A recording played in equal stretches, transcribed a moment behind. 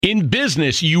In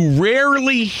business, you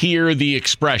rarely hear the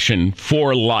expression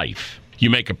 "for life."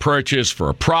 You make a purchase for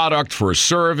a product, for a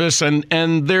service, and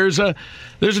there's a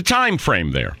time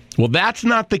frame there. Well, that's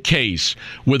not the case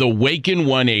with Awaken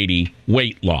 180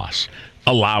 weight loss.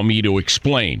 Allow me to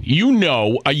explain. You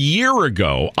know, a year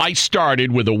ago, I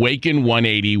started with Awaken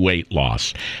 180 weight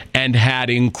loss and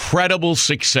had incredible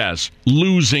success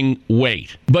losing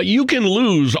weight. But you can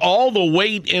lose all the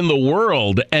weight in the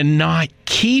world and not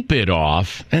keep it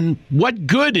off. And what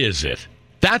good is it?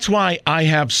 That's why I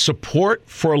have support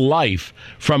for life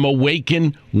from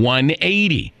Awaken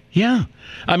 180. Yeah.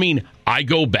 I mean, I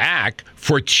go back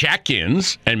for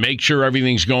check-ins and make sure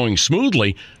everything's going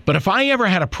smoothly. But if I ever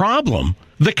had a problem,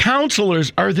 the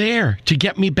counselors are there to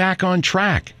get me back on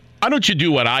track. Why don't you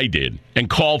do what I did and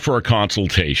call for a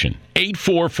consultation?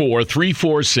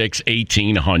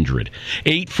 844-346-1800.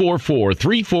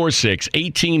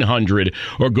 844-346-1800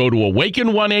 or go to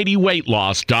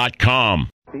awaken180weightloss.com.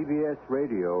 CBS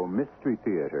Radio Mystery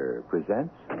Theater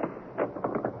presents...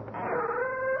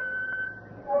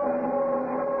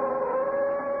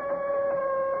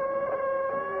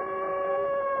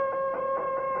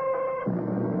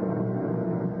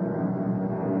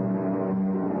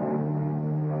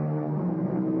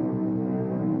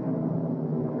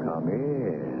 Come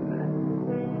in.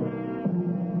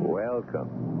 Welcome.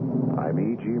 I'm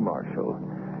E.G. Marshall,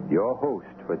 your host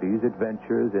for these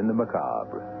adventures in the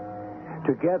macabre.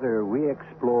 Together, we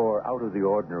explore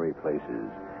out-of-the-ordinary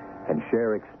places and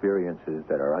share experiences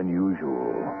that are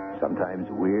unusual, sometimes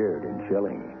weird and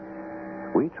chilling.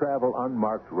 We travel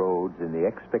unmarked roads in the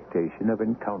expectation of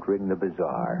encountering the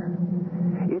bizarre.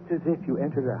 It's as if you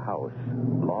entered a house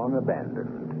long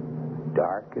abandoned,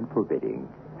 dark and forbidding,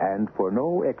 and for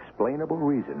no explainable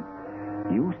reason,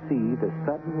 you see the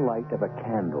sudden light of a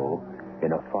candle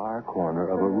in a far corner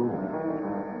of a room.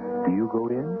 Do you go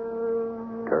in?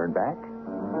 Turn back?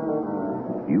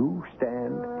 You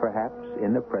stand, perhaps,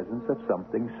 in the presence of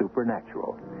something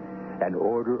supernatural, an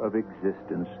order of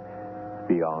existence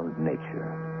beyond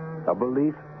nature. A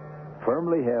belief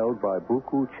firmly held by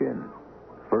Buku Chin,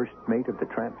 first mate of the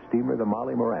tramp steamer the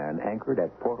Molly Moran, anchored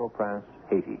at Port-au-Prince,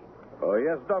 Haiti. Oh,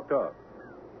 yes, Doctor.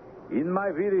 In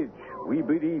my village, we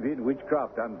believe in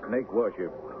witchcraft and snake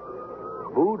worship.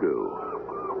 Voodoo.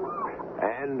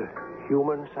 And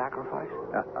human sacrifice?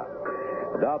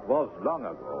 That was long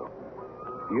ago.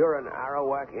 You're an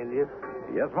Arawak Indian?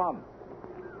 Yes, ma'am.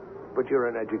 But you're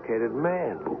an educated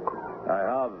man, Buku. I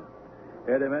have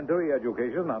elementary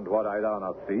education and what I learned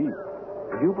at sea.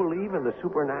 You believe in the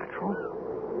supernatural?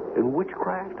 In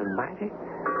witchcraft and magic?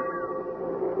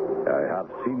 I have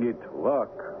seen it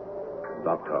work,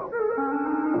 Doctor.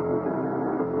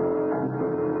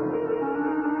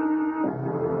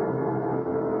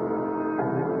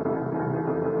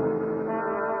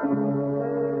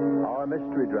 Our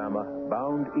mystery drama,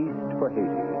 Bound East for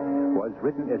Haiti, was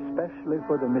written especially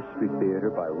for the Mystery Theater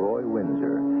by Roy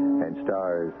Windsor and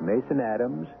stars Mason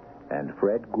Adams and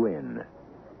Fred Gwynn.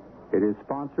 It is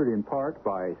sponsored in part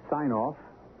by Sign-Off,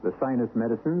 the Sinus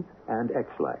Medicines, and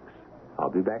X-Lax.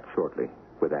 I'll be back shortly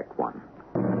with Act One.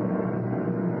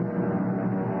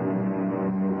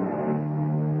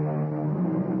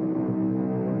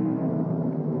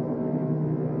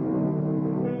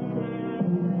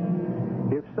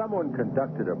 If someone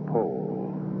conducted a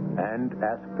poll and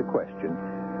asked the question,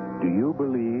 do you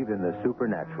believe in the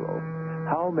supernatural?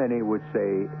 How many would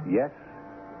say yes,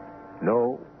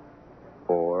 no,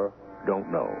 or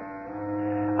don't know?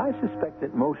 I suspect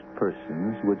that most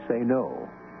persons would say no,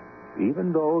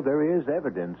 even though there is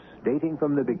evidence dating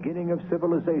from the beginning of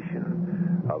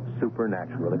civilization of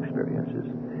supernatural experiences.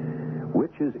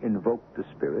 Witches invoked the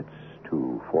spirits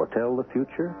to foretell the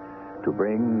future, to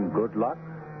bring good luck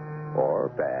or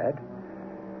bad.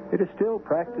 It is still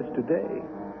practiced today.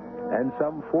 And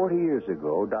some 40 years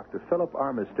ago, Dr. Philip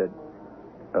Armistead...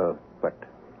 but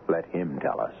let him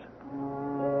tell us.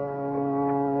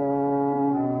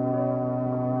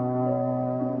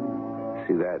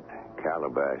 See that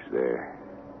calabash there?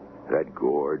 That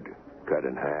gourd cut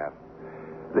in half?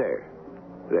 There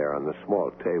on the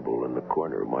small table in the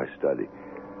corner of my study.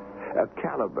 A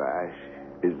calabash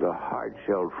is the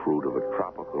hard-shelled fruit of a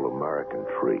tropical American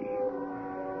tree.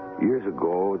 Years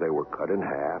ago, they were cut in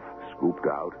half, scooped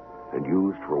out, and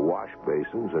used for wash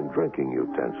basins and drinking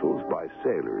utensils by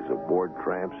sailors aboard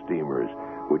tramp steamers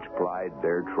which plied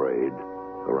their trade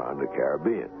around the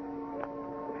Caribbean.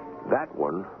 That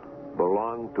one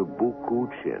belonged to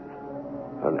Buku Chin,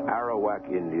 an Arawak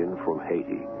Indian from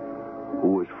Haiti, who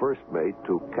was first mate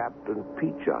to Captain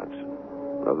Pete Johnson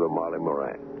of the Molly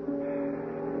Moran.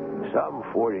 Some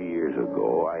 40 years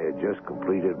ago, I had just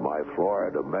completed my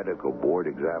Florida Medical Board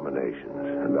examinations,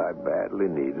 and I badly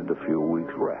needed a few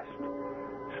weeks' rest.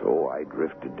 So I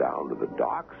drifted down to the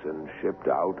docks and shipped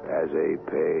out as a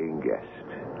paying guest.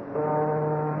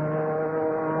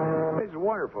 It's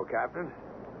wonderful, Captain.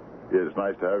 It's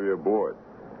nice to have you aboard.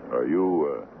 Are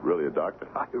you really a doctor?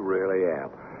 I really am.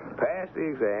 Passed the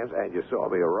exams, and you saw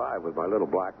me arrive with my little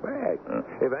black bag.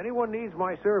 If anyone needs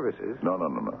my services... No.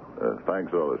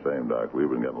 Thanks all the same, Doc. We've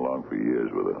been getting along for years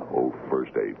with an old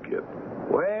first aid kit.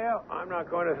 Well, I'm not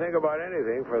going to think about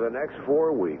anything for the next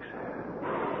 4 weeks.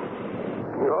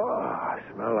 Oh, I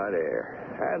smell that air.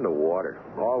 And the water.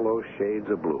 All those shades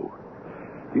of blue.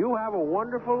 You have a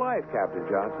wonderful life, Captain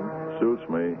Johnson. Suits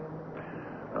me.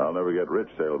 I'll never get rich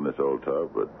sailing this old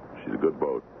tub, but she's a good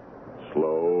boat.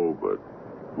 Slow, but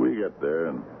we get there,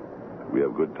 and we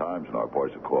have good times in our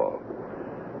ports of call.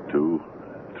 2-3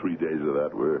 days of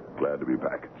that, we're glad to be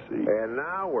back at sea. And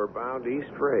now we're bound east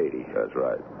for Haiti. That's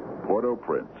right.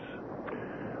 Port-au-Prince.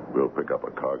 We'll pick up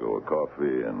a cargo of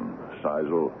coffee in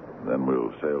Sisal, then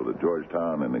we'll sail to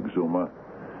Georgetown and Exuma,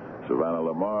 Savannah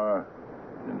Lamar,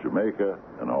 in Jamaica,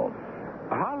 and home.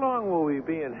 How long will we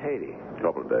be in Haiti? A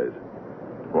couple of days.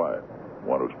 Why?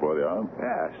 Want to explore the island?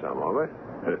 Yeah, some of it.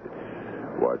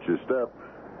 Watch your step.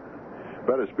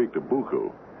 Better speak to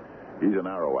Buku. He's an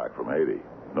Arawak from Haiti.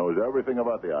 Knows everything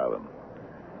about the island.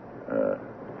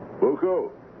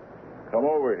 Buku, come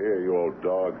over here, you old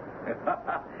dog.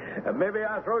 Maybe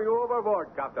I'll throw you overboard,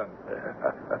 Captain.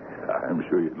 I'm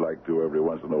sure you'd like to every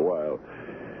once in a while.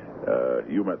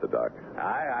 You met the doc.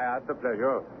 I had the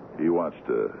pleasure. He wants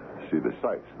to see the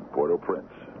sights in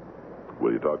Port-au-Prince.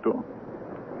 Will you talk to him?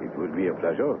 It would be a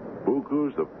pleasure.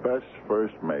 Buku's the best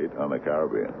first mate on the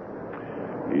Caribbean.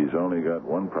 He's only got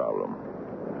one problem.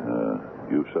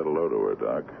 You've said hello to her,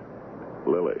 Doc.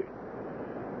 Lily.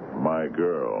 My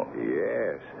girl.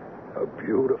 Yes. A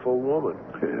beautiful woman.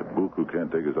 Buku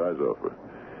can't take his eyes off her.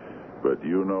 But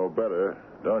you know better,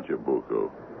 don't you, Buku?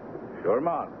 Sure,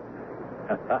 man.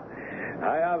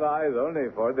 I have eyes only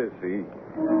for the sea.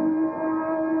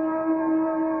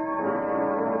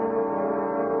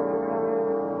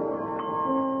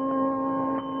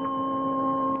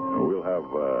 We'll have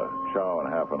chow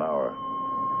in half an hour.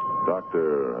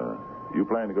 Doctor, you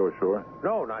plan to go ashore?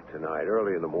 No, not tonight.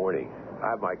 Early in the morning. I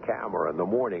have my camera, and the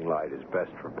morning light is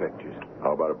best for pictures.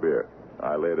 How about a beer?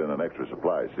 I laid in an extra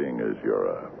supply, seeing as you're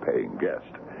a paying guest.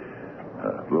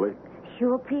 Lily?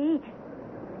 Sure, Pete.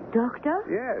 Doctor?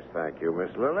 Yes, thank you, Miss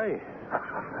Lily.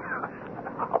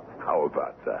 How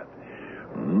about that?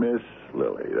 Miss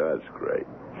Lily, that's great.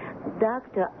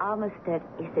 Dr. Armistead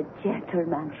is a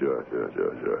gentleman. Sure.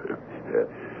 Yeah.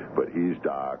 But he's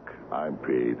Doc, I'm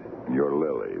Pete, and you're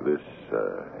Lily. This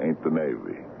ain't the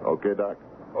Navy. Okay, Doc?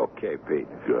 Okay, Pete.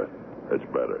 Good. That's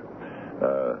better.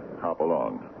 Hop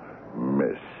along,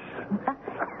 Miss.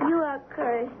 You are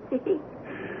cursy.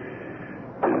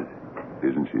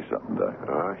 Isn't she something,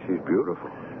 Doc? She's beautiful.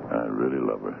 I really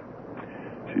love her.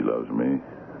 She loves me,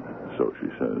 so she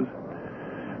says.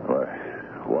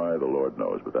 Why, the Lord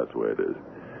knows, but that's the way it is.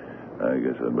 I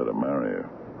guess I'd better marry her.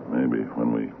 Maybe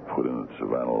when we put in at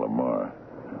Savannah Lamar.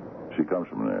 She comes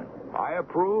from there. I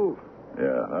approve.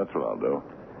 Yeah, that's what I'll do.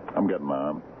 I'm getting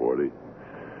on, 40.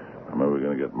 I'm never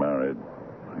going to get married.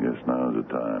 I guess now's the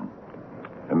time.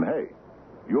 And hey,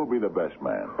 you'll be the best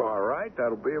man. All right,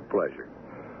 that'll be a pleasure.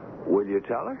 Will you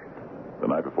tell her? The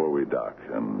night before we dock,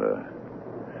 and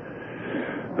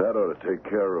that ought to take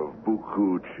care of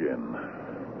Buku Chin.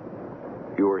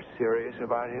 You are serious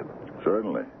about him?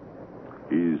 Certainly.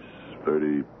 He's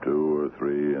 32 or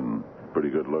 3 and pretty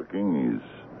good looking.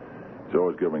 He's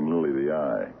always giving Lily the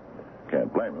eye.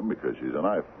 Can't blame him because she's an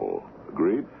eyeful.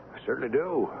 Agreed? I certainly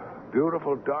do.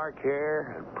 Beautiful dark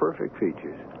hair and perfect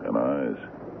features. And eyes.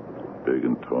 Big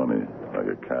and tawny, like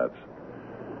a cat's.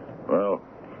 Well,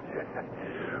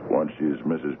 once she's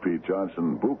Mrs. Pete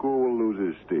Johnson, Buku will lose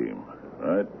his steam,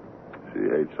 right? She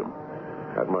hates him.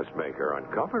 That must make her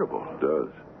uncomfortable. It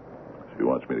does. She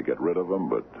wants me to get rid of him,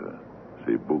 but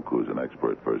see, Buku's an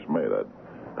expert first mate.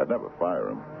 I'd never fire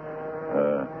him.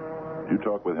 Did you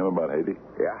talk with him about Haiti?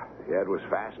 Yeah, it was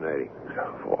fascinating.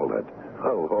 All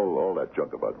that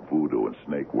junk about voodoo and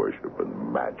snake worship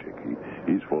and magic.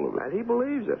 He's full of it. And he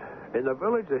believes it. In the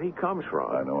village that he comes from.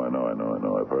 I know.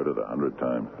 I've heard it 100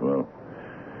 times. Well,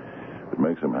 if it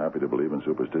makes him happy to believe in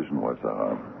superstition, what's the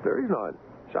harm? There is none.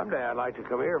 Someday I'd like to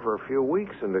come here for a few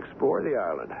weeks and explore the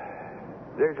island.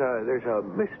 There's a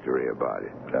mystery about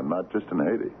it. And not just in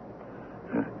Haiti.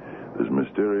 There's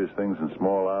mysterious things in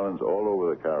small islands all over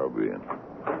the Caribbean.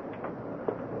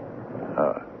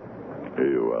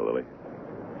 Here you are, Lily.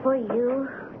 For you,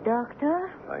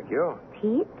 Doctor? thank you.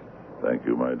 Pete? Thank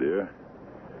you, my dear.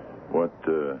 What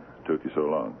took you so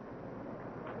long?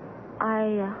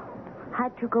 I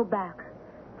had to go back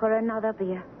for another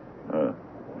beer.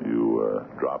 You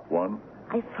dropped one?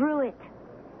 I threw it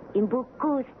in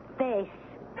Buku's face.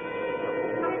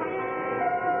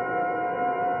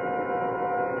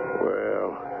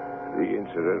 Well, the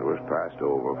incident was passed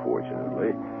over,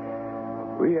 fortunately.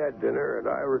 We had dinner, and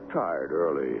I retired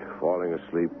early, falling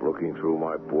asleep looking through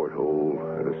my porthole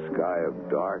at a sky of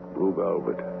dark blue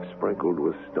velvet sprinkled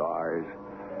with stars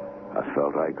I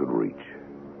felt I could reach.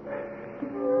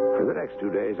 For the next 2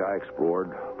 days, I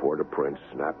explored Port-au-Prince,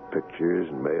 snapped pictures,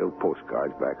 and mailed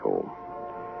postcards back home.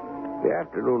 The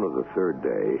afternoon of the third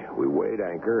day, we weighed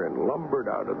anchor and lumbered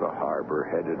out of the harbor,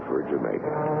 headed for Jamaica.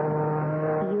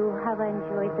 You have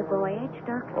enjoyed the voyage,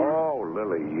 Doctor? Oh,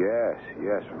 Lily, yes,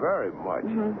 very much.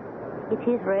 Mm-hmm. It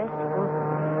is restful.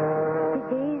 The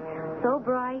days so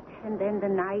bright, and then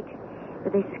the night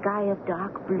with a sky of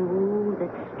dark blue that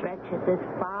stretches as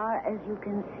far as you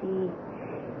can see.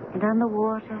 And on the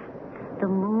water, the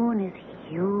moon is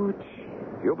huge.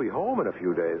 You'll be home in a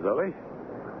few days, Lily.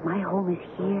 My home is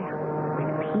here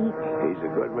with Pete. He's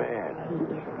a good man. He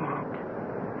is that.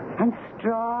 And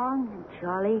strong and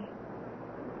jolly.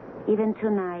 Even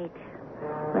tonight,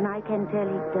 when I can tell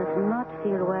he does not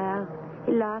feel well,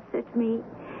 he laughs at me,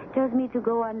 tells me to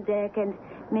go on deck and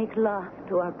make love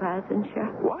to our passenger.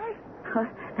 What?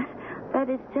 That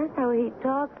is just how he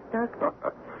talks, Doctor.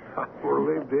 I'm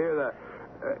relieved to hear that.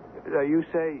 You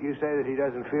say that he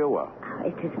doesn't feel well.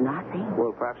 It is nothing.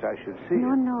 Well, perhaps I should see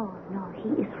No, him. no,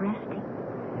 he is resting.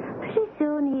 Pretty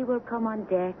soon he will come on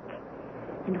deck,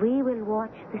 and we will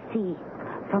watch the sea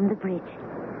from the bridge.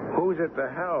 Who's at the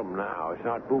helm now? It's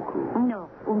not Buku. No,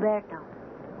 Umberto.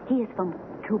 He is from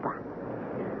Cuba.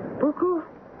 Buku,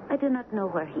 I do not know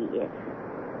where he is.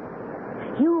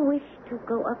 You wish to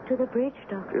go up to the bridge,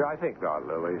 Doctor? Yeah, I think not,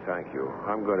 Lily. Thank you.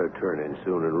 I'm going to turn in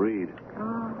soon and read.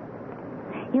 Oh,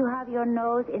 you have your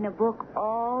nose in a book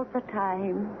all the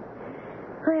time.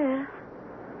 Well,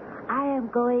 I am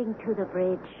going to the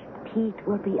bridge. Pete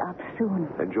will be up soon.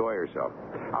 Enjoy yourself.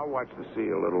 I'll watch the sea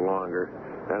a little longer,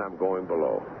 then I'm going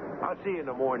below. I'll see you in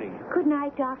the morning. Good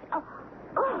night, Doctor.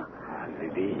 Oh.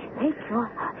 Lily. Take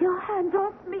your hand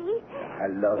off me. I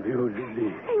love you,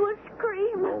 Lily. He will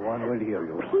scream. No one will hear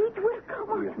you. Pete will come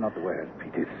on. He is not well.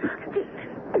 Pete is sick.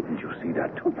 Didn't you see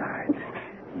that tonight?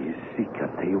 He is sick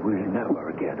and he will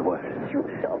never get well. You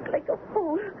talk like a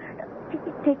fool.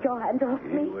 Take your hand off He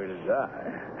me. will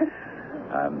die.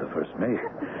 I'm the first mate.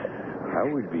 I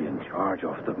will be in charge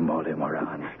of the Mole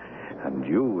Moran, and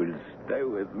you will stay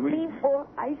with me. Before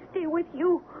I stay with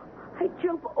you, I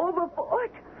jump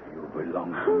overboard. You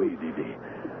belong to me, Lily.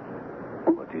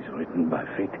 What is written by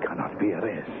fate cannot be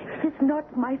erased. It is not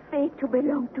my fate to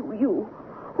belong to you.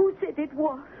 Who said it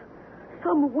was?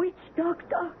 Some witch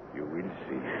doctor. You will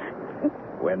see.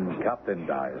 When Captain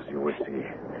dies, you will see.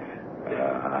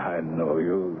 I know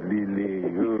you,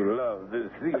 Lily. You love the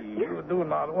sea. You do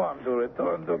not want to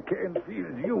return to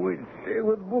Canefield. You will stay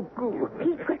with Buku.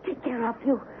 Pete will take care of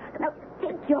you. Now,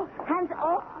 take your hands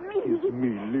off me. It's me,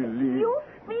 Lily. You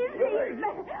busy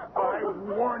man. I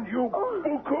warned you,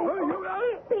 Buku.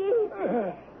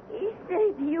 Pete, he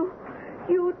said you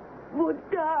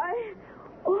would die.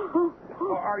 Oh,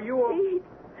 Are you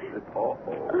Pete.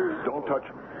 Don't touch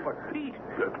him. But Pete.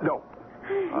 No.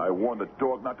 I warned the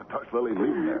dog not to touch Lily. Leave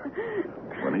him there.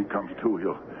 When he comes to,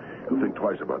 he'll think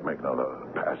twice about making another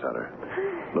pass at her.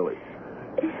 Lily,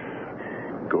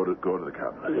 go to the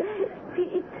cabin. Yes,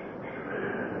 Pete.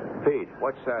 Pete,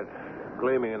 what's that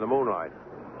gleaming in the moonlight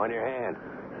on your hand?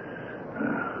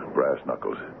 Brass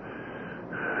knuckles.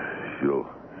 You'll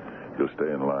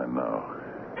stay in line now.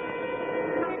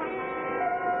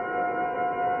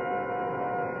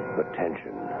 The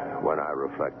tension, when I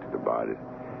reflected about it,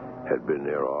 had been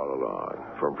there all along,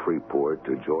 from Freeport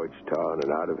to Georgetown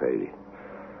and out of Haiti.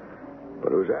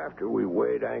 But it was after we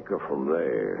weighed anchor from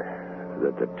there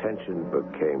that the tension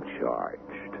became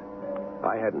charged.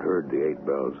 I hadn't heard the 8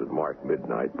 bells that marked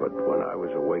midnight, but when I was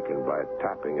awakened by a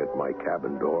tapping at my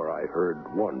cabin door, I heard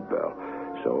 1 bell.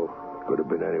 So it could have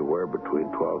been anywhere between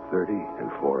 12:30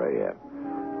 and 4 a.m.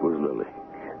 It was Lily.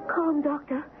 Calm,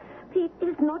 Doctor. Pete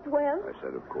is not well. I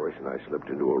said, of course, and I slipped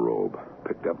into a robe,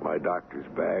 picked up my doctor's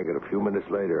bag, and a few minutes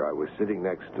later, I was sitting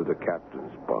next to the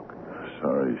captain's bunk.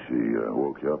 Sorry she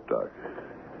woke you up, Doc.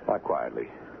 Quite quietly.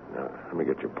 Now, let me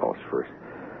get your pulse first.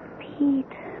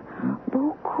 Pete,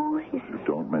 Buku is...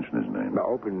 Don't mention his name. Now,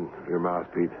 open your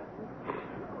mouth, Pete.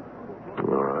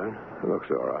 All right. It looks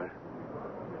all right.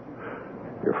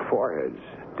 Your forehead's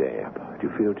damp. Do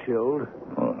you feel chilled?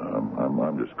 Oh,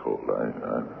 I'm just cold.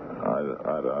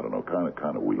 I don't know,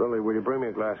 kind of weak. Lily, will you bring me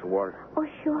a glass of water? Oh,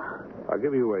 sure. I'll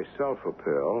give you a sulfa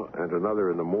pill and another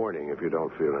in the morning if you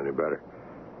don't feel any better.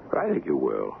 But I think you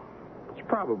will. It's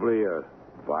probably a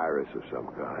virus of some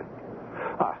kind.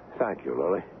 Thank you,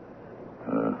 Lily.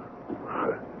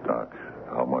 Doc,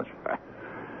 how much?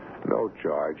 No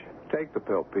charge. Take the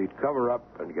pill, Pete. Cover up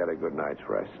and get a good night's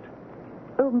rest.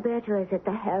 Umberto is at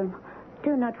the helm.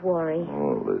 Do not worry.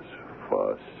 All this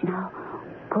fuss. Now,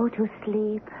 go to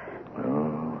sleep.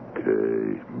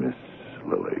 Okay, Miss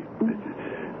Lily.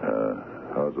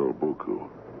 How's old Buku?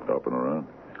 Up and around?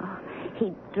 Oh,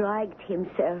 he dragged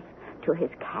himself to his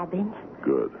cabin.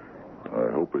 Good.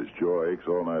 I hope his jaw aches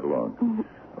all night long.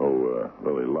 Mm-hmm.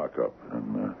 Lily, lock up.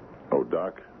 And,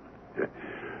 Doc,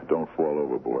 don't fall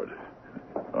overboard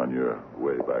on your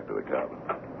way back to the cabin.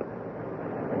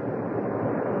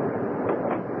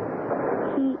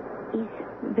 He is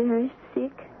very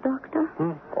sick, Doctor?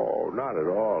 Oh, not at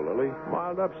all, Lily.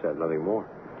 Mild upset, nothing more.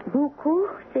 Buku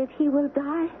said he will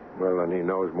die. Well, then he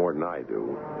knows more than I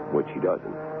do, which he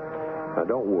doesn't. Now,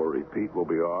 don't worry, Pete. We'll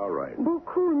be all right.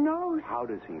 Buku knows. How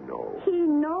does he know? He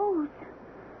knows.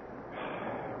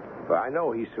 But I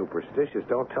know he's superstitious.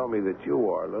 Don't tell me that you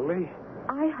are, Lily.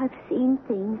 I have seen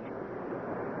things.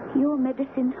 Your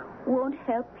medicine won't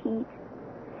help, Pete.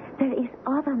 There is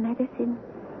other medicine.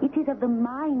 It is of the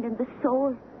mind and the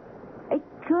soul. A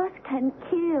curse can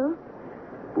kill.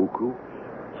 Buku?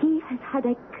 He has had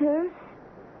a curse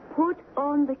put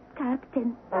on the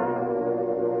captain.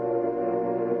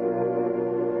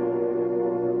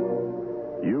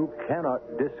 You cannot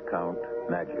discount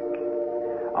magic.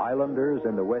 Islanders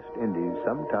in the West Indies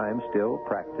sometimes still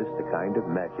practice the kind of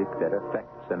magic that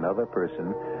affects another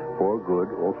person for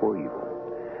good or for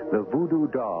evil. The voodoo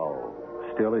doll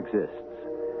still exists.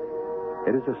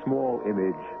 It is a small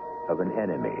image of an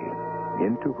enemy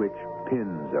into which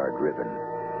pins are driven,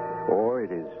 or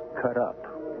it is cut up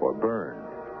or burned.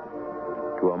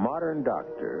 To a modern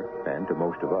doctor, and to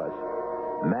most of us,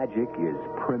 magic is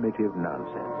primitive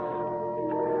nonsense.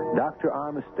 Dr.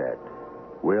 Armistead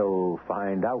will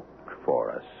find out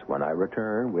for us when I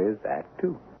return with Act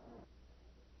Two.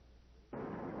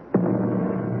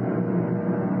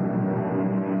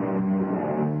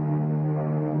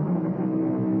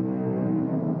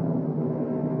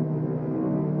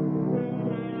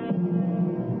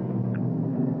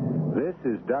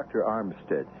 This is Dr.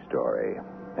 Armstead's story,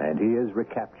 and he is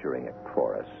recapturing it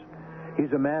for us.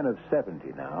 He's a man of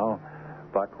 70 now,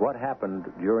 but what happened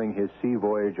during his sea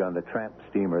voyage on the tramp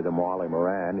steamer, the Moali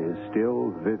Moran, is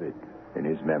still vivid in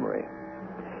his memory.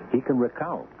 He can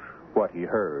recount what he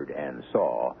heard and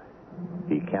saw.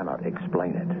 He cannot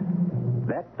explain it.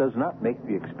 That does not make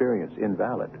the experience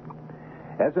invalid.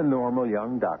 As a normal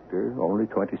young doctor, only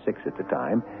 26 at the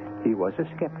time, he was a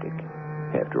skeptic.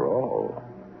 After all,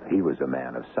 he was a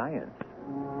man of science.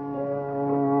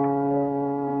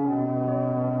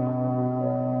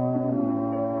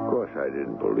 I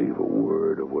didn't believe a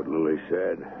word of what Lily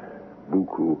said.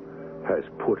 Buku has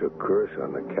put a curse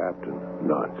on the captain.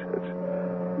 Nonsense.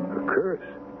 A curse?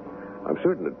 I'm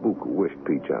certain that Buku wished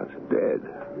Pete Johnson dead.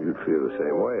 You'd feel the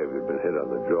same way if you'd been hit on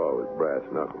the jaw with brass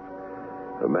knuckles.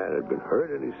 The man had been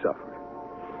hurt and he suffered.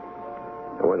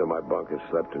 I went to my bunk and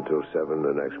slept until 7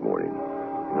 the next morning.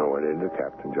 I went into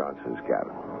Captain Johnson's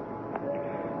cabin.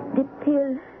 The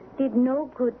pill did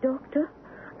no good, Doctor.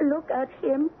 Look at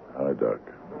him. Hi, Doc.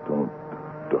 Don't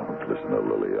listen to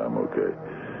Lily. I'm okay.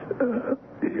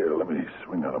 Here, let me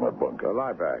swing out of my bunk.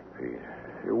 Lie back, Pete.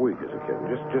 You're weak as a kitten.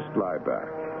 Just lie back.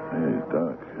 Hey,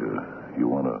 Doc, you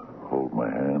want to hold my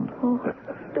hand? Oh,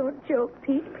 don't joke,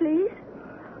 Pete, please.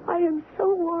 I am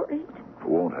so worried.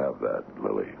 Won't have that,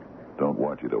 Lily. Don't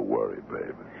want you to worry,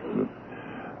 babe.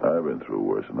 I've been through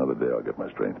worse. Another day I'll get my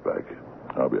strength back.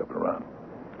 I'll be up and around.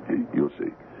 You'll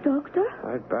see. Doctor?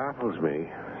 That baffles me.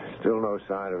 Still no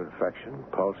sign of infection.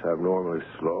 Pulse abnormally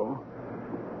slow.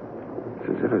 It's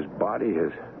as if his body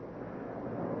has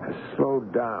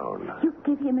slowed down. You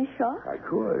give him a shot? I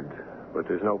could, but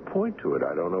there's no point to it.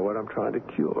 I don't know what I'm trying to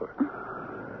cure.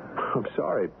 I'm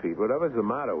sorry, Pete. Whatever's the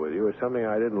matter with you is something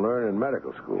I didn't learn in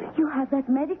medical school. You have that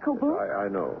medical book? I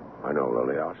know,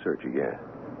 Lily. I'll search again.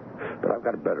 But I've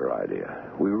got a better idea.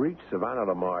 We reach Savannah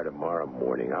Lamar tomorrow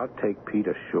morning. I'll take Pete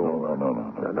ashore.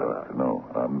 No,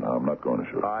 I'm not going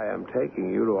ashore. I am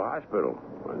taking you to a hospital.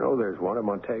 I know there's one in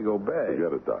Montego Bay.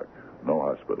 Forget it, Doc. No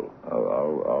hospital.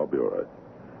 I'll be all right.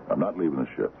 I'm not leaving the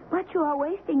ship. But you are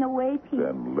wasting away, Pete.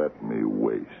 Then let me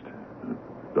waste.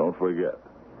 Don't forget,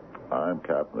 I'm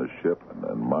captain of the ship,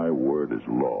 and my word is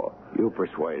law. You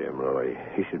persuade him, Lily.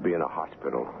 He should be in a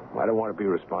hospital. I don't want to be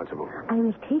responsible. I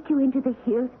will take you into the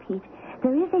hills, Pete.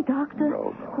 There is a doctor.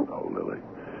 No, Lily.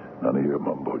 None of your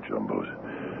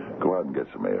mumbo-jumbos. Go out and get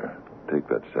some air. Take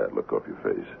that sad look off your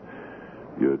face.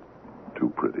 You're too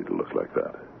pretty to look like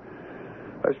that.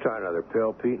 Let's try another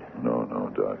pill, Pete. No,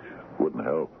 Doc. Wouldn't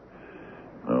help.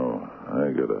 No,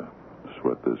 I gotta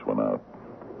sweat this one out.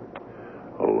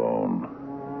 Alone.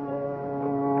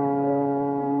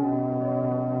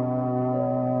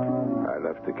 I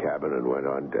left the cabin and went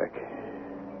on deck.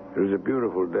 It was a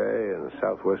beautiful day, and the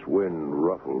southwest wind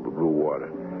ruffled the blue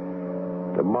water.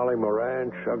 The Molly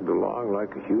Moran chugged along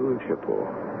like a huge hippo.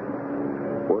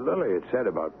 What Lily had said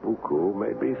about Buku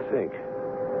made me think.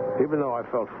 Even though I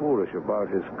felt foolish about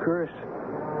his curse,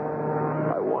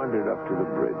 I wandered up to the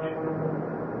bridge.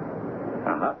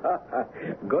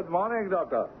 Good morning,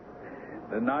 Doctor.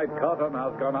 The night curtain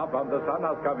has gone up and the sun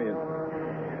has come in.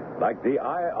 Like the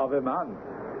eye of a man.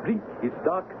 Blink, it's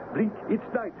dark. Blink,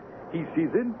 it's night. He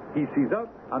sees in, he sees out,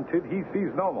 until he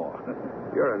sees no more.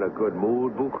 You're in a good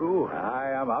mood, Buku.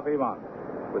 I am happy, man.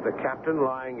 With the captain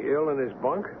lying ill in his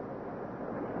bunk?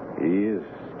 He is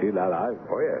still alive.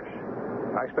 Oh, yes.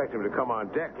 I expect him to come on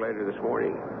deck later this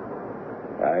morning.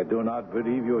 I do not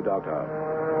believe you, Doctor.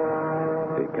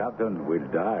 The captain will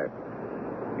die.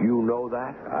 You know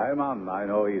that? I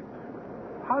know it.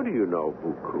 How do you know,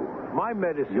 Buku? My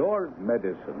medicine... Your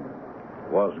medicine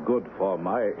was good for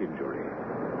my injury.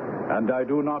 And I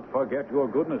do not forget your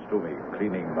goodness to me,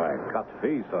 cleaning my cut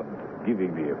face and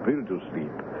giving me a pill to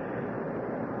sleep.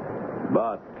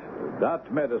 But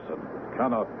that medicine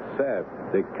cannot save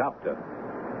the captain.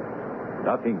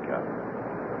 Nothing can.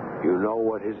 You know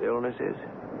what his illness is?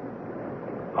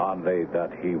 Only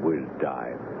that he will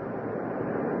die.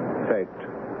 Fate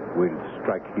will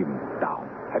strike him down.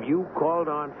 Have you called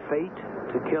on fate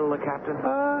to kill the captain?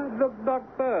 Look,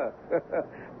 Doctor.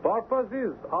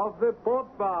 Purposes of the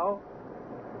port bow.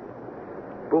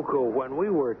 Buku, when we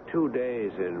were 2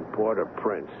 days in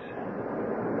Port-au-Prince,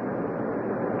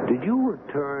 did you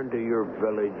return to your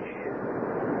village?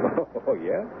 Oh,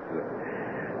 yes.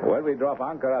 When we drop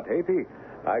anchor at Haiti,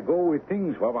 I go with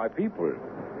things for my people.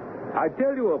 I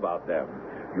tell you about them.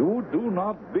 You do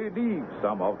not believe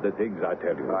some of the things I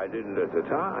tell you. I didn't at the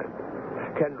time.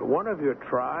 Can one of your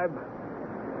tribe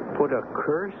put a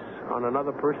curse on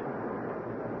another person?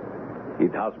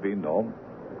 It has been known.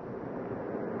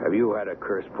 Have you had a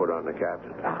curse put on the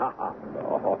captain?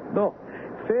 No.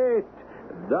 Fate,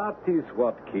 that is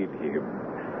what killed him.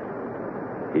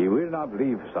 He will not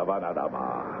leave Savannah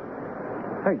Dama.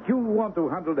 Hey, you want to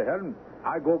handle the helm?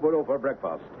 I go below for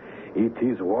breakfast. It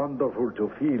is wonderful to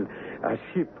feel a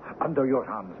ship under your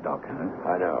hands, Doc.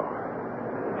 I know.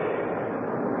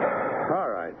 All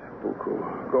right,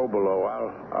 Buku. Go below.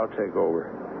 I'll take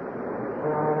over.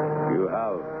 You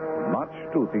have much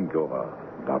to think over,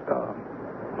 Doctor.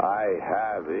 I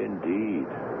have indeed.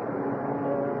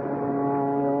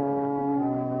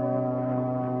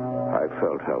 I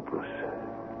felt helpless.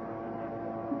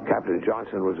 Captain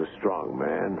Johnson was a strong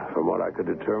man. From what I could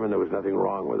determine, there was nothing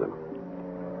wrong with him.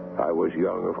 I was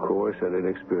young, of course, and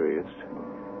inexperienced.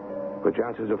 But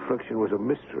Johnson's affliction was a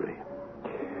mystery.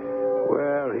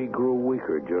 Well, he grew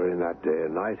weaker during that day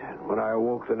and night. When I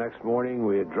awoke the next morning,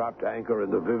 we had dropped anchor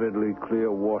in the vividly clear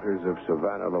waters of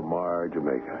Savannah, Lamar,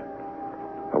 Jamaica.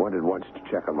 I went at once to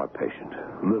check on my patient.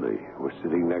 Lily was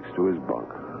sitting next to his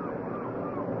bunk.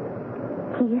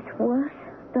 He is worse,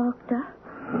 Doctor.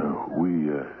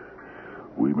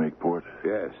 We make port?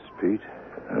 Yes, Pete.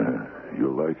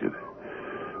 You'll like it.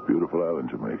 Beautiful island,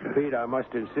 Jamaica. Pete, I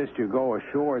must insist you go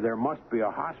ashore. There must be a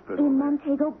hospital. In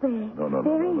Montego Bay. No.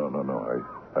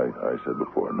 I said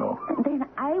before, no. Then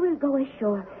I will go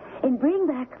ashore and bring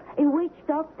back a witch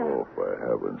doctor. Oh, for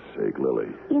heaven's sake, Lily.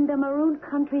 In the maroon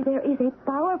country, there is a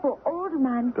powerful old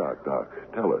man. Doc,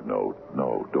 tell her no.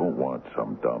 Don't want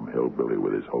some dumb hillbilly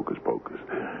with his hocus pocus.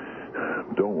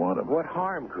 Don't want him. What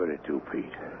harm could it do,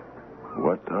 Pete?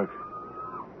 What, Doc?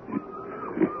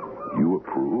 You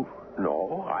approve?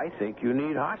 No, I think you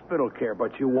need hospital care,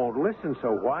 but you won't listen,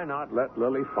 so why not let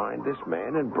Lily find this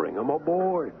man and bring him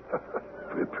aboard?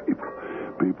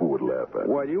 People would laugh at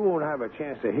me. Well, you won't have a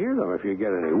chance to hear them if you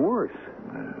get any worse.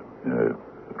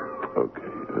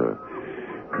 Okay.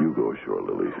 You go ashore,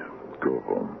 Lily. Go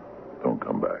home. Don't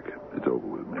come back. It's over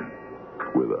with me.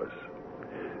 With us.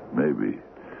 Maybe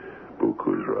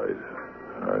Buku's right.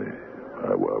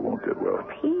 I won't get well.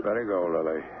 Pete, Better go,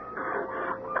 Lily.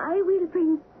 I will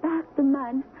bring back the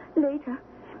man later.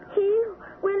 He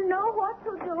will know what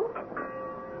to do.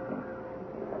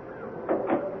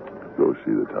 Go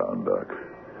see the town, Doc.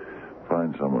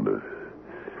 Find someone to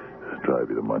drive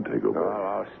you to Montego Bay.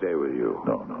 I'll stay with you.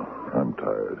 No. I'm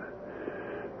tired.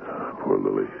 Poor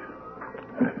Lily.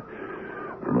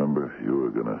 Remember, you were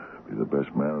going to be the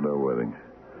best man at our wedding.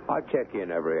 I'll check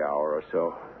in every hour or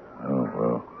so. Oh,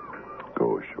 well,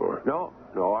 go ashore. No,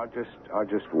 I'll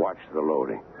just watch the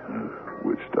loading.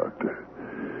 Witch doctor.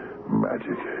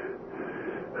 Magic.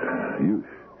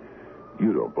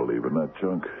 You don't believe in that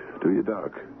junk, do you,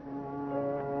 Doc?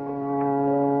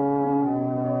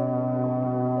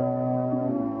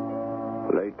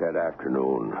 Late that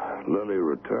afternoon, Lily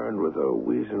returned with a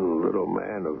weazened little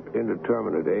man of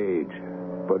indeterminate age,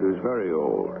 but who's very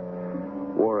old.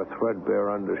 Wore a threadbare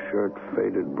undershirt,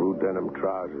 faded blue denim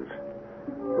trousers.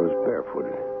 Was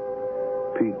barefooted.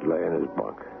 Pete lay in his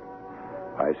bunk.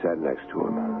 I sat next to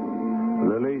him.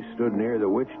 Lily stood near the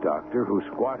witch doctor, who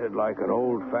squatted like an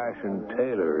old-fashioned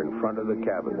tailor in front of the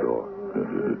cabin door.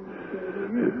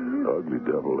 Ugly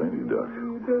devil, ain't he, Doc?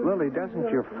 Lily, doesn't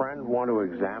your friend want to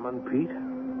examine Pete?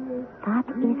 That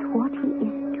is what he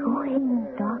is doing,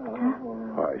 Doctor.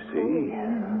 I see.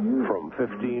 From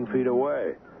 15 feet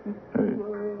away.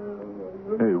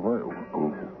 Hey,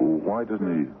 why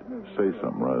doesn't he say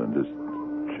something rather than just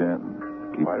chanting?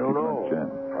 I don't know.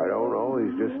 I don't know.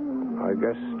 He's just, I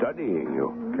guess, studying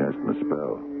you. Casting a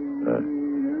spell.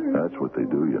 That's what they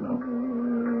do, you know.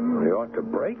 He ought to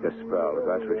break a spell if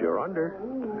that's what you're under.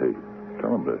 Hey,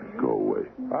 tell him to go away.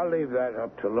 I'll leave that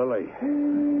up to Lily.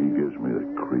 He gives me the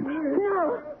creeps.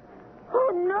 No.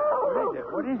 Oh, no.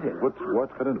 What is it?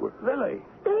 What's got into it? Lily.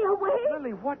 Stay away.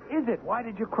 Lily, what is it? Why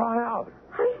did you cry out?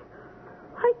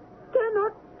 I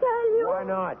cannot tell you. Why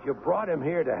not? You brought him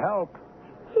here to help.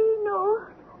 He knows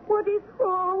what is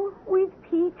wrong with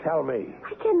Pete. Tell me.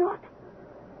 I cannot.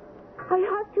 I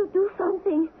have to do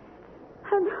something.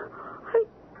 And I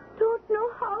don't know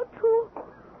how to.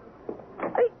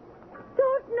 I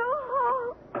don't know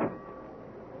how.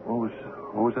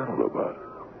 What was that all about?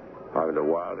 I have the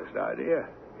wildest idea.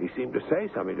 He seemed to say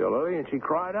something to Lily, and she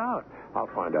cried out. I'll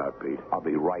find out, Pete. I'll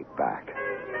be right back.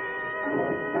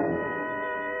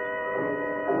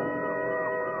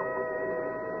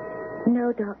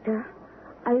 No, Doctor.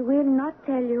 I will not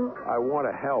tell you. I want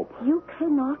to help. You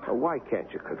cannot. Why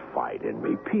can't you confide in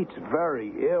me? Pete's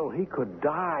very ill. He could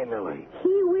die, Lily.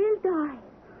 He will die.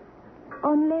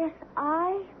 Unless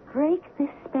I break this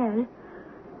spell.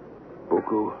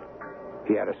 Buku,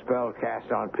 he had a spell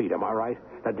cast on Pete, am I right?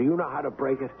 Now, do you know how to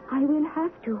break it? I will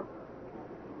have to.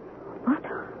 But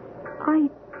I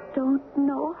don't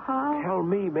know how. Tell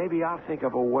me. Maybe I'll think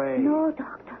of a way. No,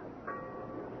 Doctor.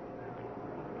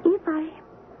 If I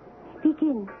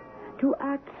begin to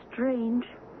act strange,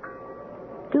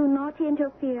 do not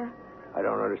interfere. I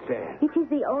don't understand. It is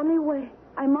the only way.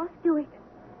 I must do it.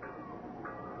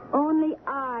 Only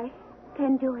I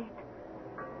can do it.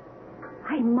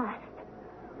 I must.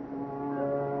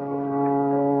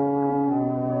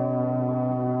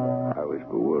 I was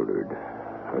bewildered.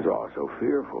 I was also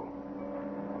fearful.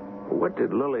 What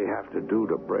did Lily have to do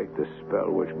to break the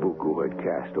spell which Buku had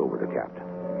cast over the captain?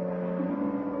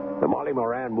 The Molly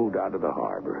Moran moved out of the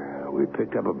harbor. We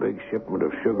picked up a big shipment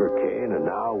of sugar cane, and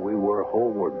now we were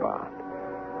homeward bound.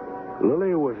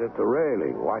 Lily was at the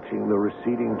railing, watching the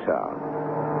receding town.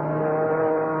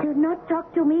 Do not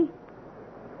talk to me.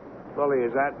 Lily,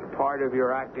 is that part of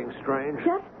your acting strange?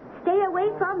 Just stay away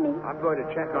from me. I'm going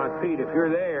to check on Pete if you're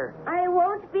there. I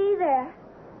won't be there.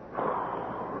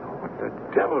 What the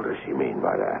devil does she mean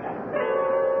by that?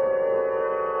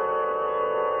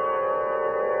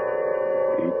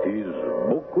 It is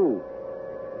Buku,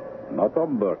 not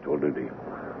Umberto, Lily.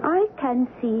 I can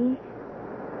see.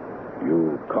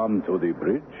 You come to the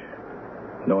bridge,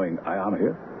 knowing I am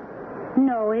here?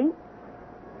 Knowing.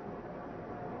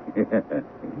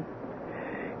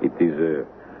 It is a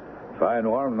fine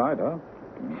warm night, huh?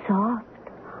 Soft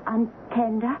and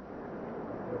tender.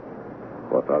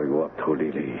 What are you up to,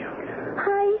 Lily?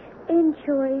 I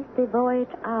enjoy the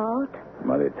voyage out.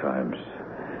 Many times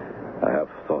I have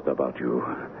thought about you,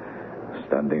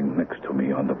 standing next to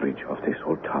me on the bridge of this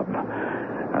old tub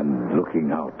and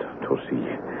looking out to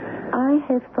sea. I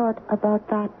have thought about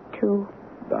that, too.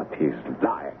 That is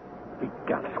lie. It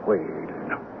got squared.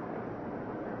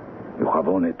 You have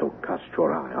only to cast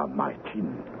your eye on my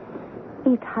chin.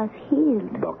 It has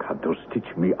healed. Doc had to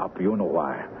stitch me up, you know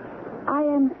why. I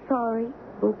am sorry,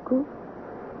 Buku.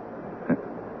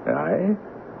 Aye?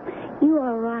 You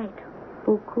are right,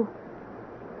 Buku.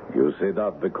 You say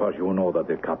that because you know that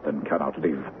the captain cannot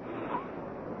live.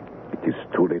 It is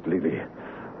too late, Lily.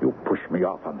 You pushed me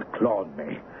off and clawed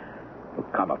me. You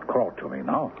cannot crawl to me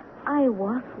now. I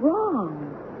was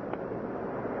wrong.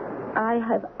 I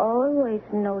have always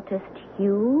noticed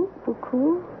you,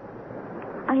 Buku.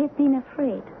 I have been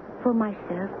afraid for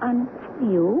myself and for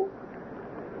you.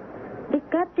 The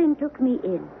captain took me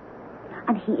in,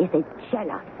 and he is a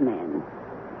jealous man.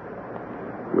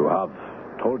 You have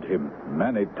told him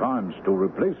many times to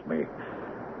replace me.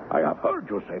 I have heard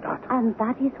you say that. And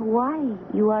that is why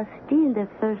you are still the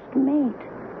first mate.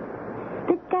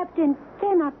 The captain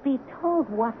cannot be told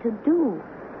what to do.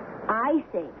 I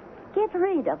say, get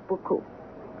rid of Buku.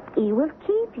 He will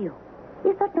keep you.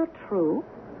 Is that not true?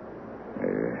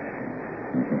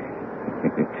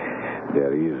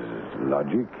 There is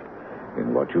logic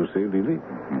in what you say, Lily.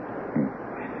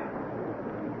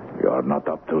 You are not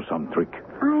up to some trick.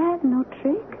 I have no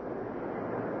trick.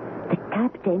 The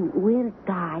captain will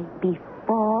die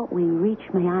before we reach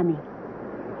Miami.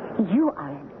 You are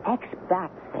an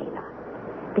expert sailor.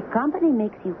 The company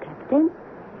makes you captain.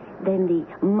 Then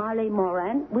the Marley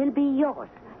Moran will be yours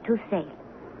to sail.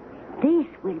 This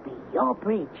will be your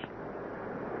bridge.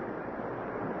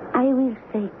 I will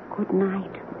say good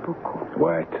night, Buku.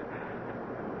 Wait.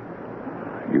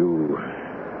 You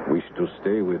wish to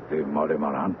stay with the Marley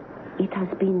Moran? It has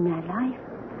been my life.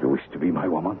 You wish to be my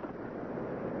woman?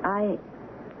 I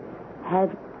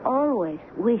have always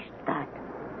wished that.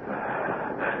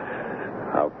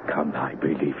 How can I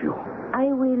believe you? I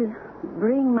will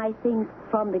bring my things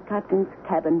from the captain's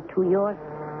cabin to yours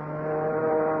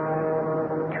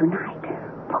tonight,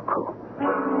 Buku.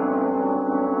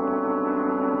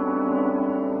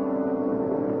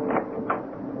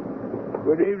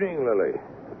 Good evening, Lily.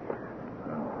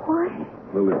 What?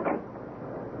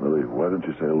 Lily, why don't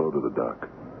you say hello to the doc?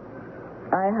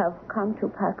 I have come to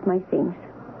pack my things.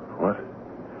 What?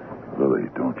 Lily,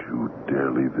 don't you dare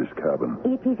leave this cabin.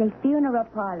 It is a funeral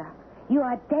parlor. You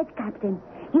are dead, Captain.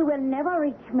 You will never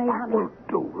reach Miami. What will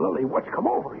do, Lily? What's come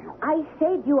over you? I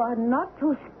said you are not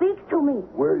to speak to me.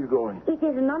 Where are you going? It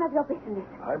is none of your business.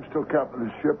 I'm still captain of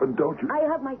the ship, and don't you... I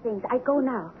have my things. I go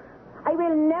now. I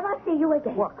will never see you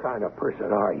again. What kind of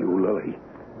person are you, Lily?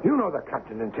 You know the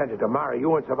captain intended to marry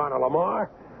you and Savannah Lamar.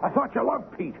 I thought you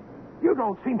loved Pete. You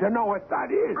don't seem to know what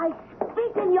that is. I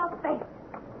spit in your face.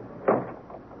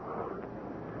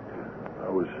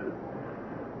 That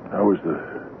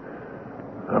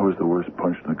was the worst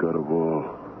punch in the gut of all,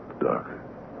 Doc.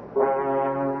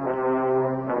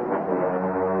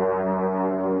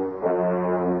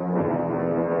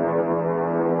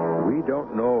 We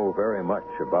don't know very much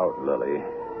about Lily,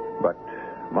 but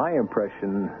my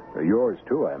impression, yours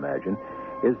too, I imagine,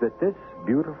 is that this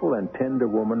beautiful and tender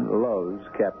woman loves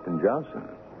Captain Johnson.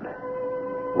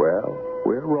 Well,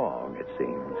 we're wrong, it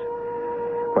seems.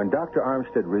 When Dr.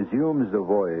 Armstead resumes the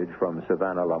voyage from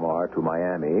Savannah Lamar to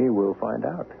Miami, we'll find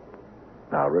out.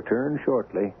 I'll return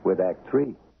shortly with Act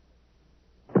 3.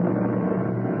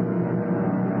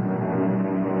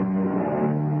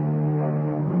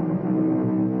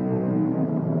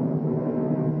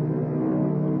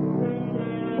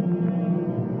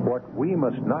 What we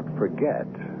must not forget,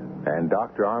 and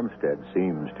Dr. Armstead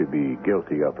seems to be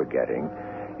guilty of forgetting,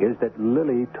 is that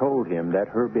Lily told him that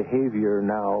her behavior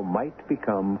now might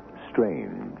become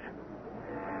strange.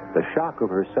 The shock of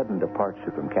her sudden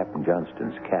departure from Captain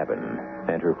Johnston's cabin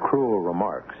and her cruel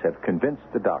remarks have convinced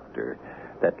the doctor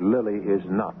that Lily is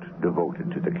not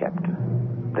devoted to the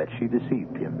captain, that she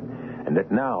deceived him, and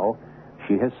that now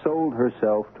she has sold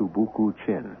herself to Buku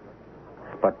Chin.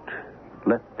 But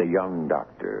let the young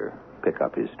doctor pick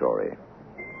up his story.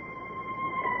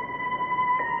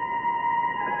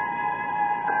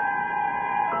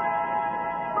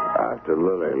 After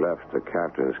Lily left the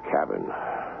captain's cabin,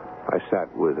 I sat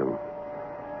with him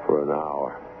for an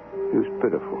hour. He was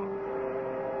pitiful.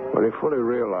 When he fully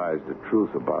realized the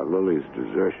truth about Lily's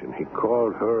desertion, he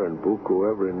called her and Buku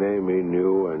every name he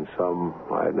knew and some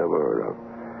I had never heard of.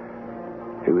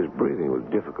 He was breathing with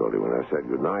difficulty when I said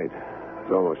goodnight. It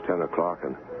was almost 10 o'clock,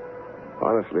 and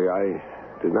honestly, I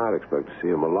did not expect to see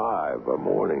him alive by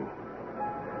morning.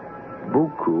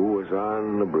 Buku was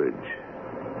on the bridge.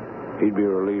 He'd be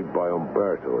relieved by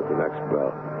Umberto at the next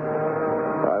bell.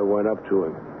 I went up to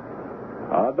him.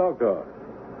 Doctor.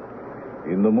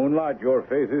 In the moonlight, your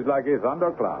face is like a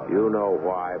thundercloud. You know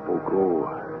why, Buku.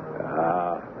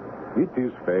 It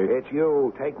is fate. It's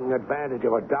you taking advantage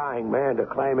of a dying man to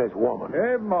claim his woman.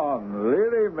 Hey, man,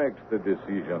 Lily makes the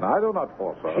decision. I do not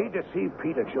force her. She deceived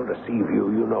Pete, and she'll deceive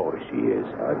you. You know who she is.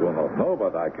 I do not know,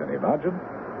 but I can imagine.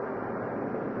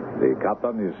 The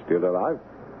captain is still alive.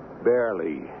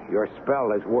 Barely. Your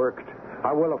spell has worked.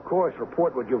 I will, of course,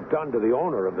 report what you've done to the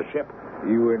owner of the ship.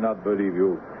 He will not believe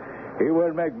you. He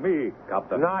will make me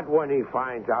captain. Not when he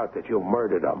finds out that you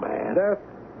murdered a man. Death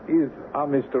is a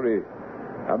mystery.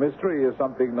 A mystery is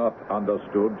something not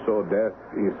understood, so death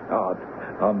is not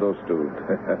understood.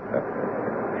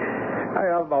 I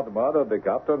have not murdered the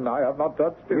captain. I have not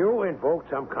touched him. You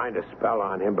invoked some kind of spell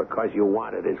on him because you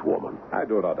wanted his woman. I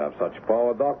do not have such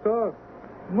power, Doctor.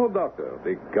 no doctor.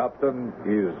 The captain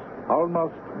is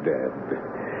almost dead.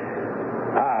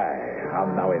 I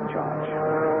am now in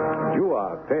charge. You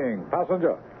are paying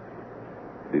passenger.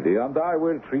 Didi and I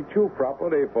will treat you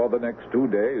properly for the next 2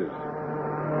 days.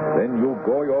 Then you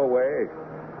go your way,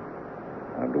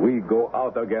 and we go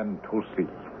out again to sea.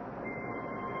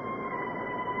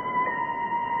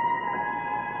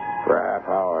 For a half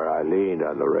hour, I leaned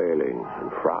on the railing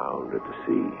and frowned at the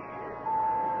sea.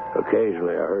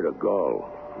 Occasionally, I heard a gull.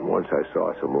 And once I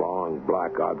saw some long,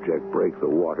 black object break the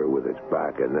water with its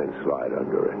back and then slide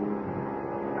under it.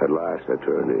 At last, I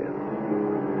turned in.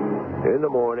 In the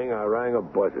morning, I rang a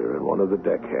buzzer, and one of the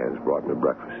deckhands brought me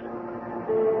breakfast.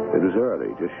 It was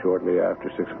early, just shortly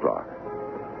after 6 o'clock.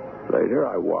 Later,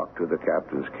 I walked to the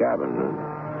captain's cabin, and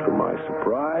to my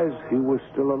surprise, he was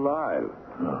still alive.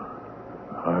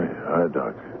 Hi,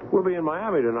 Doc. We'll be in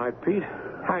Miami tonight, Pete.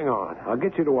 Hang on. I'll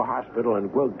get you to a hospital,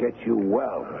 and we'll get you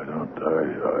well.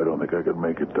 I don't think I can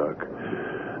make it, Doc.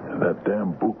 That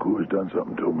damn Buku has done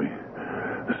something to me.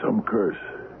 Some curse.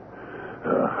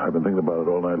 I've been thinking about it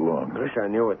all night long. Wish I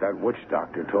knew what that witch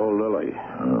doctor told Lily.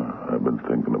 I've been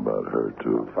thinking about her,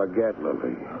 too. Forget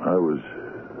Lily. I was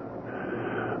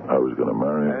going to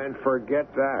marry her. And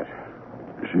forget that.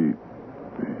 She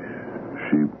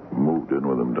moved in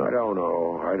with him, Doc. I don't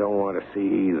know. I don't want to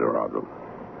see either of them.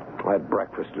 I had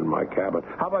breakfast in my cabin.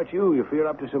 How about you? You feel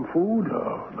up to some food?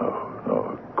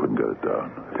 No. Couldn't get it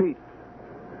down. Pete,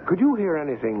 could you hear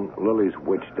anything Lily's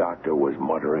witch doctor was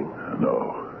muttering?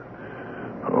 No.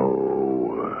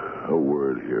 Oh, a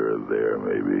word here or there,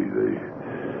 maybe.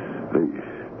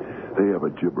 They have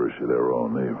a gibberish of their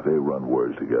own. They run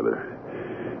words together.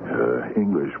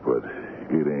 English, but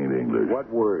it ain't English. What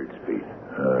words, Pete?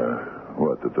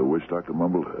 What, that the witch doctor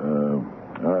mumbled?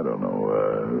 I don't know.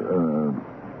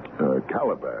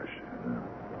 Calabash.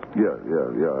 Yeah.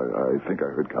 I think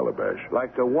I heard calabash.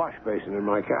 Like the wash basin in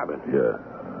my cabin. Yeah.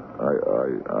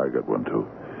 I got one, too.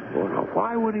 Well, now,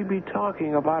 why would he be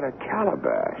talking about a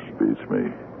calabash? Beats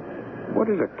me. What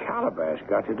has a calabash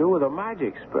got to do with a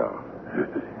magic spell?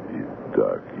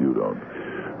 Doc, you don't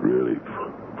really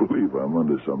believe I'm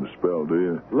under some spell, do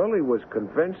you? Lily was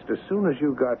convinced as soon as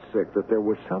you got sick that there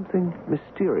was something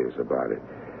mysterious about it.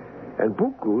 And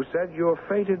Buku said you're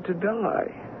fated to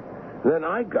die. Then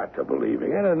I got to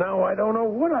believing it, and now I don't know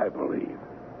what I believe.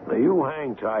 Now, you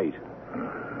hang tight.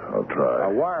 I'll try.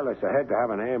 Now, wireless ahead to have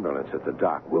an ambulance at the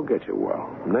dock. We'll get you well.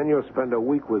 And then you'll spend a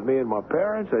week with me and my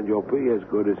parents, and you'll be as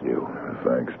good as new.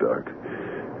 Thanks, Doc.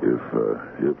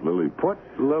 If Lily... Put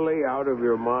Lily out of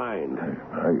your mind.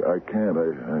 I can't.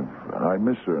 I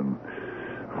miss her, and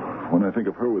when I think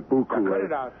of her with Buku... Now, cut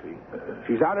it out, Pete.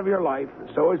 She's out of your life, and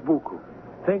so is Buku.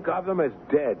 Think of them as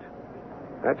dead.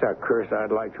 That's a curse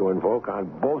I'd like to invoke on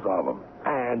both of them,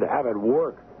 and have it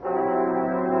work.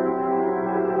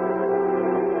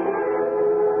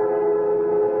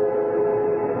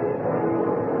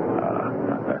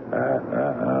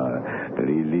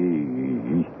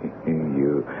 Lily,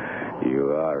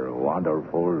 you are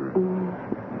wonderful.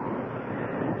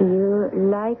 You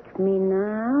like me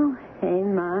now, hey,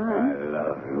 Ma? I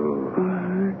love you.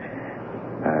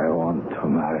 I want to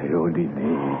marry you, Lily.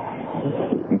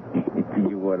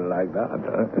 You would like that,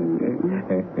 huh?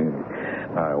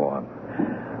 I want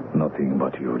nothing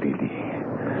but you, Lily.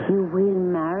 You will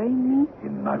marry me?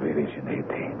 In my village in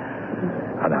Haiti,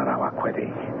 on our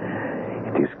wedding.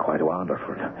 It is quite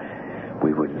wonderful.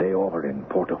 We will lay over in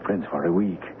Port-au-Prince for a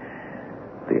week.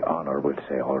 The honor will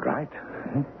say, all right.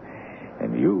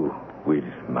 And you will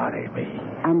marry me.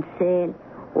 And sail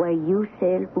where you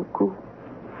sail, Buku?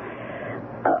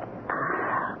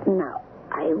 Now,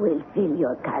 I will fill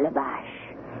your calabash.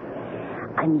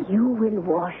 And you will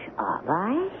wash off,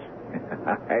 eh?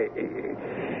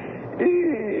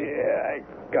 I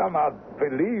cannot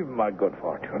believe my good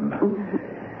fortune.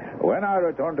 When I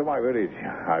return to my village,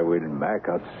 I will make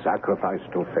a sacrifice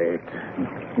to fate.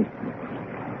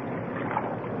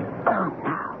 Oh,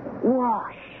 now,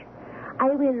 wash.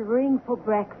 I will ring for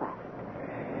breakfast.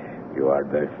 You are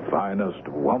the finest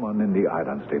woman in the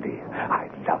islands, Lily. I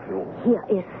love you. Here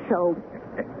is so.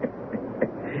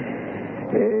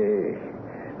 Hey,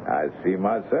 I see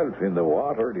myself in the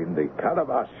water in the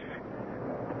calabash.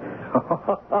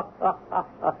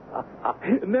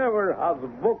 Never has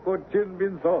Boko-chin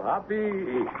been so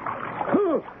happy.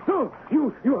 No,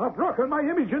 you have broken my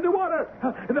image in the water.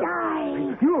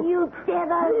 Die, you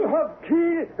devil. You have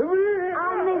killed me.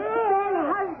 And the spell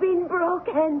has been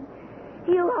broken.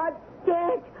 You are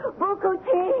dead,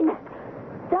 Boko-chin.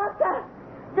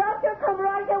 Doctor, come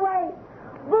right away.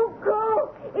 Buku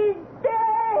is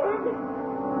dead.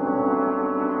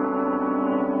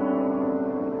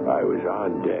 I was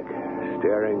on deck,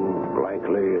 staring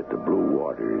blankly at the blue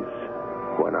waters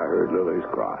when I heard Lily's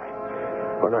cry.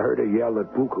 When I heard her yell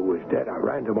that Buku was dead, I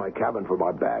ran to my cabin for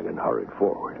my bag and hurried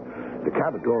forward. The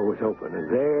cabin door was open,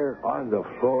 and there on the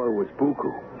floor was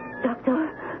Buku. Doctor,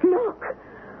 look.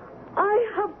 I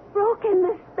have broken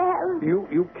the spell.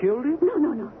 You killed him?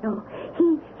 No.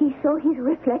 He saw his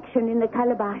reflection in the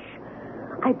calabash.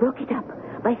 I broke it up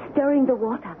by stirring the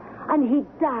water, and he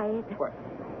died. What?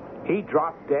 He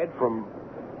dropped dead from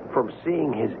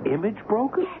seeing his image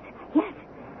broken? Yes.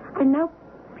 And now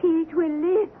Pete will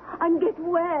live and get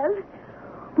well.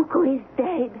 Buku is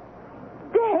dead.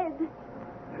 Dead.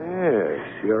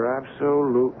 Yes, you're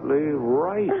absolutely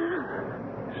right.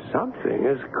 Something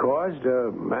has caused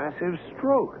a massive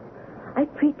stroke. I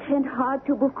pretend hard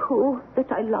to Buku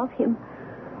that I love him.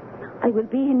 I will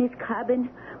be in his cabin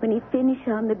when he finishes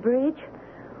on the bridge.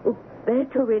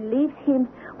 Uberto relieves him.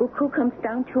 Buku comes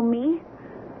down to me.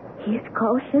 He is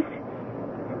cautious.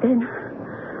 Then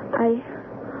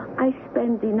I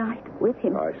spend the night with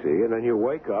him. I see, and then you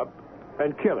wake up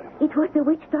and kill him. It was the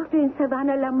witch doctor in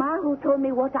Savannah Lamar who told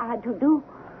me what I had to do.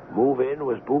 Move in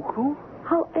with Buku?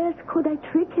 How else could I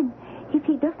trick him if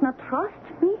he does not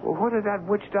trust me? Well, what did that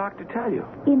witch doctor tell you?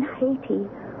 In Haiti,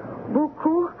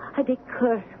 Buku had a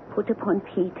curse put upon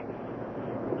Pete.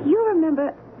 You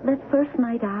remember that first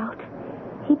night out?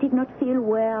 He did not feel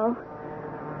well.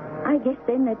 I guess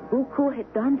then that Buku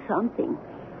had done something.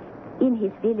 In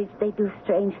his village, they do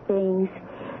strange things,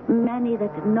 many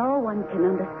that no one can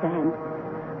understand.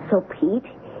 So Pete,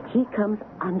 he comes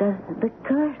under the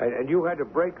curse. And you had to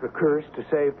break the curse to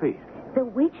save Pete? The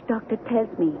witch doctor tells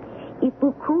me if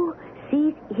Buku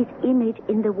sees his image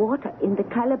in the water, in the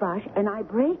calabash, and I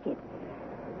break it,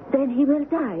 then he will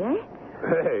die, eh?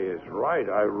 Hey, it's right.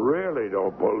 I really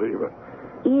don't believe it.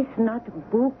 Is not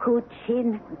Buku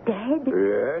Chin dead?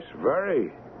 Yes,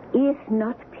 very. Is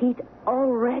not Pete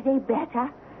already better?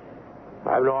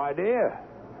 I have no idea.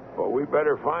 But we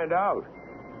better find out.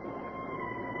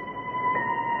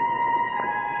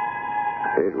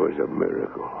 It was a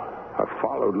miracle. I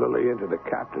followed Lily into the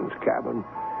captain's cabin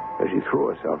as she threw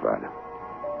herself at him.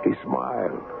 He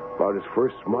smiled, about his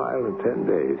first smile in 10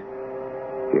 days.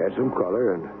 He had some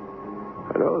color, and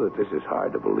I know that this is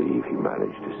hard to believe. He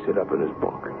managed to sit up in his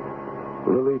bunk.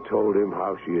 Lily told him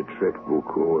how she had tricked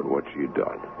Buku and what she had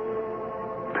done.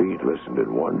 Pete listened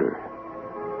in wonder.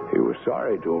 He was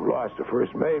sorry to have lost the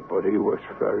first mate, but he was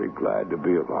very glad to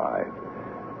be alive.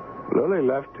 Lily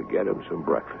left to get him some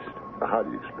breakfast. How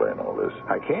do you explain all this?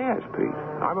 I can't, Pete.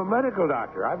 I'm a medical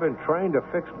doctor. I've been trained to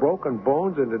fix broken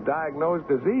bones and to diagnose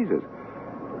diseases.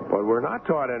 But we're not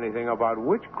taught anything about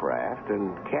witchcraft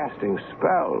and casting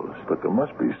spells. But there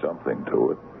must be something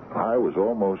to it. I was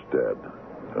almost dead.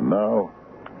 And now,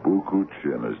 Buku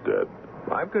Chin is dead.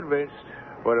 I'm convinced.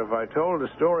 But if I told the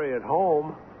story at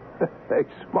home, they'd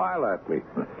smile at me.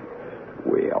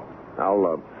 Well,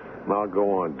 I'll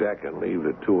go on deck and leave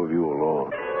the two of you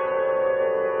alone.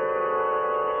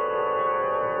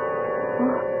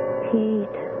 Oh,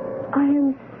 Pete, I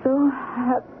am so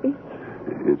happy.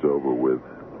 It's over with.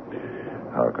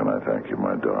 How can I thank you,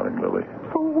 my darling Lily?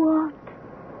 For what?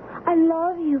 I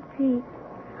love you, Pete.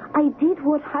 I did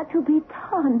what had to be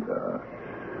done.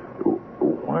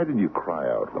 Why did you cry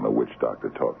out when the witch doctor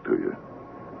talked to you?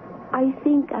 I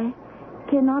think I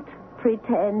cannot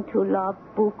pretend to love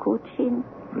Buku Chin.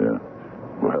 Yeah.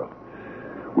 Well,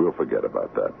 we'll forget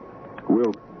about that.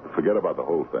 We'll forget about the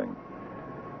whole thing.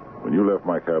 When you left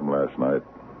my cabin last night,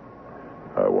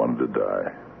 I wanted to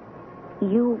die.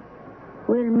 You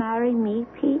will marry me,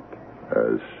 Pete?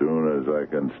 As soon as I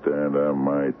can stand on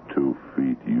my 2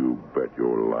 feet, you bet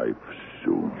your life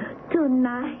soon.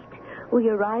 Tonight, we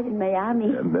arrive in Miami.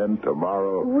 And then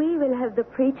tomorrow... We will have the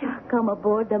preacher come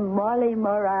aboard the Molly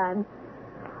Moran.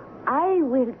 I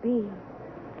will be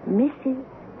Mrs.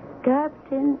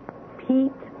 Captain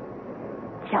Pete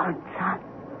Johnson.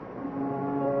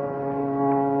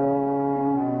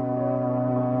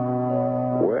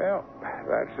 Well,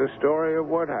 that's the story of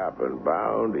what happened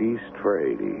bound east for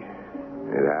Haiti.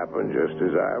 It happened just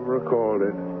as I've recalled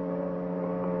it.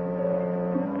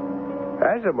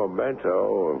 As a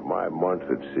memento of my month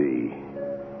at sea,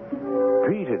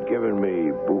 Pete had given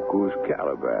me Buku's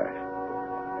calabash.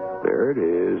 There it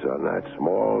is on that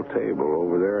small table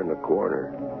over there in the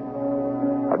corner.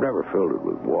 I've never filled it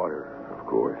with water, of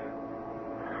course.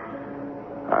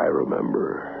 I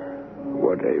remember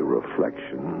what a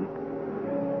reflection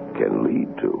can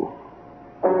lead to.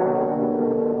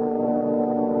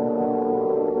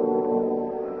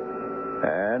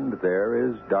 And there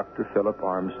is Dr. Philip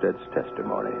Armstead's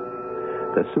testimony.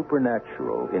 The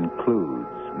supernatural includes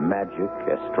magic,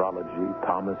 astrology,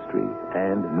 palmistry,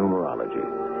 and numerology.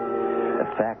 The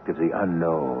fact of the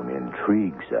unknown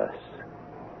intrigues us.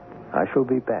 I shall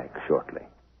be back shortly.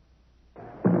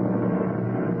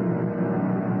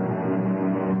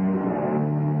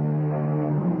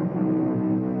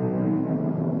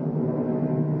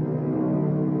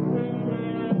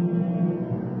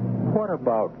 What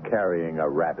about carrying a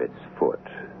rabbit's foot,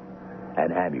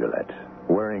 an amulet,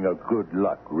 wearing a good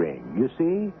luck ring? You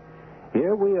see,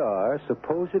 here we are,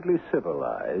 supposedly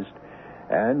civilized,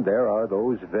 and there are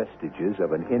those vestiges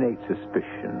of an innate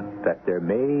suspicion that there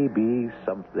may be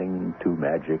something to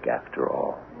magic after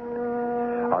all.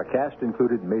 Our cast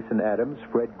included Mason Adams,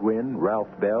 Fred Gwynn, Ralph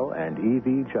Bell, and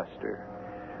E.V. Juster.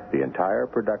 The entire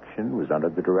production was under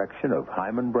the direction of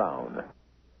Hyman Brown.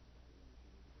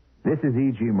 This is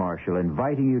E.G. Marshall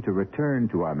inviting you to return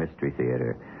to our Mystery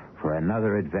Theater for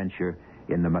another adventure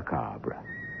in the macabre.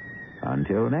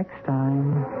 Until next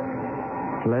time,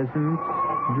 pleasant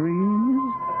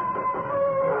dreams.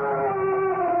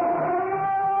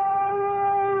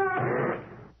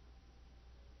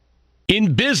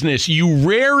 In business, you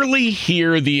rarely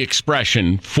hear the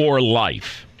expression "for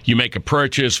life." You make a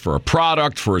purchase for a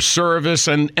product, for a service,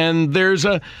 and there's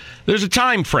a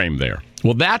time frame there.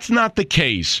 Well, that's not the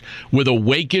case with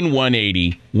Awaken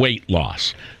 180 weight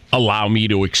loss. Allow me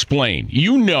to explain.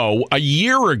 You know, a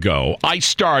year ago, I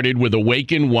started with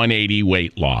Awaken 180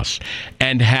 weight loss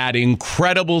and had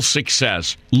incredible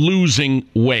success losing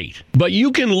weight. But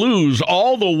you can lose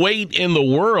all the weight in the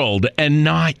world and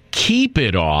not keep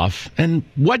it off. And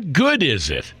what good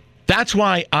is it? That's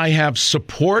why I have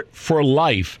support for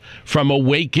life from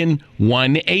Awaken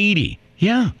 180.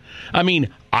 Yeah. I mean,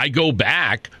 I go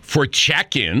back for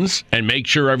check-ins and make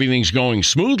sure everything's going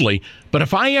smoothly. But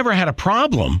if I ever had a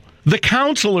problem, the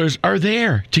counselors are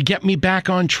there to get me back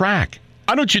on track.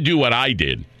 Why don't you do what I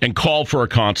did and call for a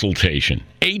consultation?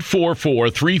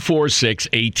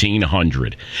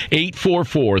 844-346-1800.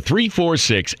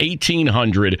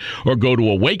 844-346-1800 or go to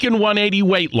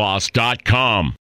awaken180weightloss.com.